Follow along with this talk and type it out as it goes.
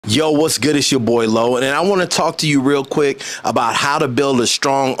Yo, what's good? It's your boy Lo, and I want to talk to you real quick about how to build a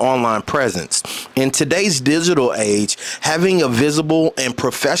strong online presence. In today's digital age, having a visible and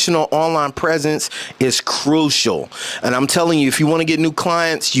professional online presence is crucial. And I'm telling you, if you want to get new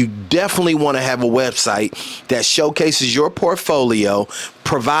clients, you definitely want to have a website that showcases your portfolio,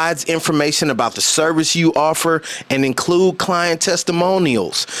 provides information about the service you offer, and include client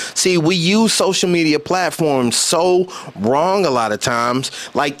testimonials. See, we use social media platforms so wrong a lot of times,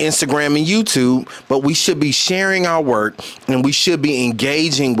 like Instagram and YouTube, but we should be sharing our work and we should be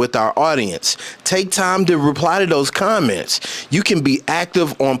engaging with our audience. Take time to reply to those comments. You can be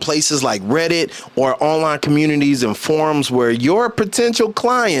active on places like Reddit or online communities and forums where your potential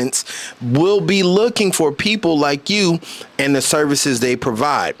clients will be looking for people like you and the services they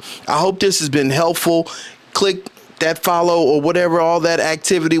provide. I hope this has been helpful. Click that follow or whatever, all that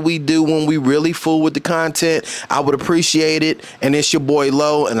activity we do when we really fool with the content. I would appreciate it. And it's your boy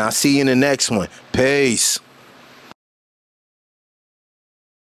Lo, and I'll see you in the next one. Peace.